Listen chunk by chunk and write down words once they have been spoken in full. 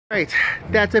Alright,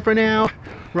 that's it for now.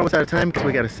 We're almost out of time because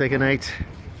we gotta say goodnight.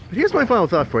 But here's my final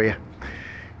thought for you.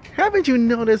 Haven't you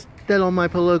noticed that on my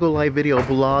Political Life video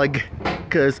blog?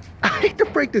 Because I hate to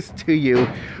break this to you,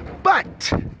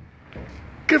 but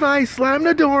because I slammed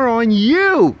the door on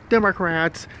you,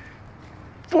 Democrats,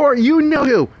 for you know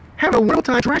who, have a wonderful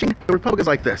time trashing the Republicans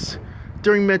like this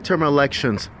during midterm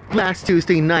elections last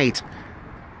Tuesday night.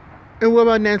 And what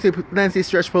about Nancy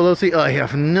Stretch Pelosi? I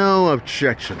have no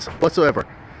objections whatsoever.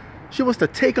 She wants to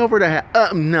take over the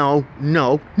no.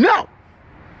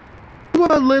 What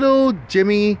about little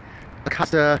Jimmy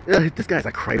Acosta? This guy's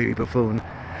a crybaby buffoon.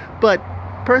 But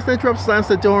President Trump slams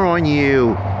the door on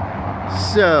you.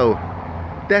 So,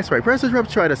 that's right. President Trump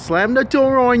tried to slam the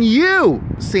door on you,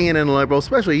 CNN liberal,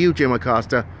 especially you, Jim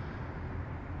Acosta.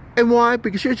 And why?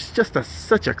 Because you're just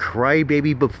such a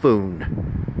crybaby buffoon.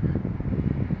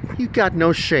 You got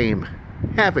no shame,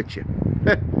 haven't you?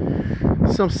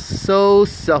 So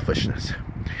selfishness.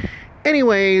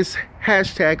 Anyways,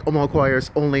 hashtag Omaha Choirs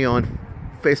only on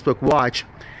Facebook Watch.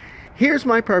 Here's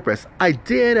my purpose. I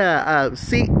did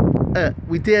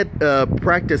we did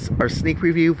practice our sneak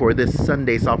preview for this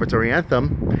Sunday's offertory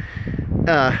anthem.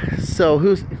 So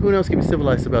who knows can be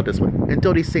civilized about this one? And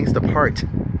Dodie sings the part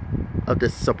of the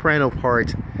soprano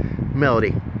part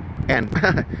melody, and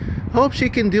I hope she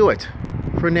can do it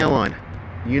from now on.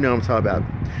 You know what I'm talking about.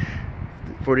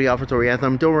 For the offertory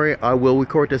anthem, don't worry, I will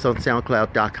record this on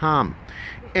SoundCloud.com.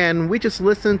 And we just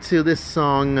listened to this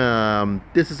song,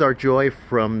 This Is Our Joy,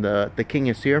 from The King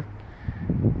Is Here.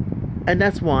 And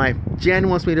that's why Jen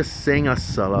wants me to sing a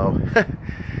solo.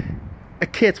 A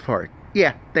kid's part.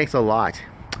 Yeah, thanks a lot.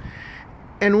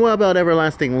 And what about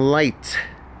Everlasting Light,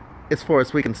 as far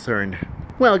as we're concerned?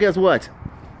 Well, guess what?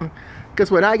 I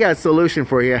got a solution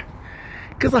for you.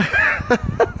 Because I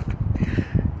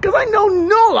know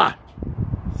Nola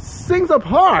sings a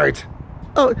part.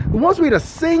 Oh, wants me to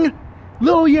sing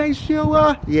Little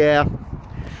Yeshua? Yeah.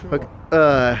 Sure.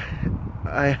 I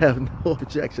have no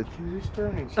objection. Can you spare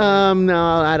me?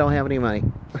 No, I don't have any money.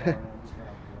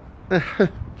 This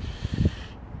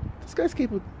guy's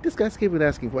keeping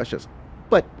asking questions,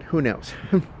 but who knows?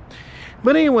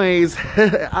 But anyways,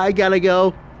 I gotta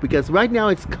go because right now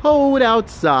it's cold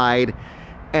outside,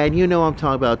 and you know what I'm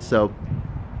talking about. So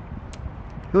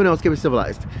who knows? Get me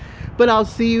civilized. But I'll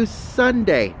see you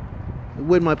Sunday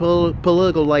with my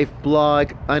Political Life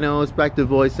blog. I know it's back to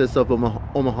Voices of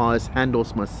Omaha's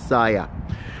Handel's Messiah.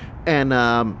 And,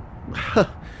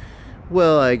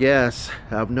 well, I guess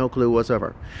I have no clue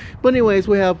whatsoever. But anyways,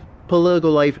 we have Political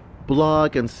Life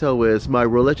blog, and so is my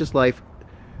Religious Life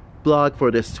blog for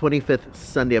this 25th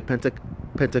Sunday of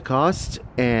Pentecost.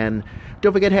 And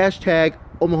don't forget, hashtag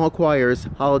Omaha Choirs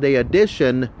Holiday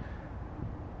Edition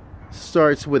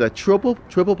starts with a triple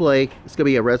play. It's gonna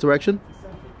be a resurrection.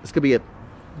 It's gonna be a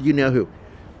you know who,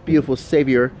 beautiful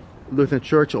Savior Lutheran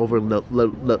Church over La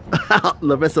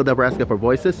Vista, Nebraska for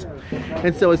Voices,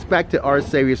 and so it's back to our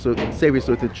Savior's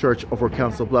Lutheran Church over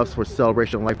Council Bluffs for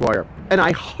Celebration Life Choir. And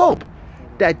I hope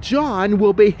that John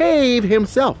will behave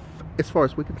himself, as far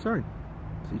as we're concerned.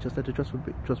 So you just have to trust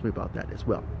me about that as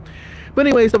well. But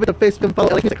anyways, don't forget to Facebook and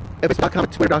follow LH Music, Facebook.com,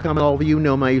 Twitter.com, and all of you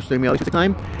know my username, LH Music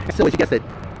Time. And so as you guessed it,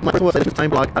 my personal website, Time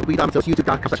blog,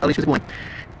 YouTube.com/LH1.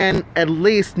 And at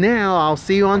least now I'll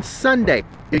see you on Sunday.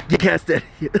 You guessed it.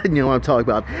 You know what I'm talking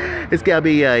about. It's gotta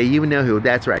be you know who.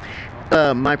 That's right.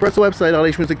 My personal website,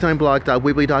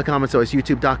 LHMusicTimeblog.weebly.com, and so it's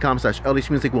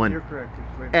YouTube.com/LHMusic1. You're correct.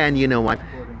 And you know what?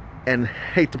 And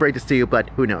hate to break this to you,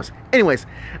 but who knows? Anyways,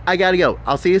 I gotta go.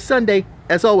 I'll see you Sunday.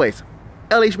 As always,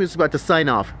 LH Music is about to sign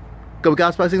off. Go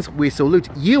God's blessings. We salute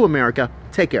you, America.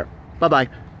 Take care. Bye-bye.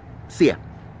 See ya.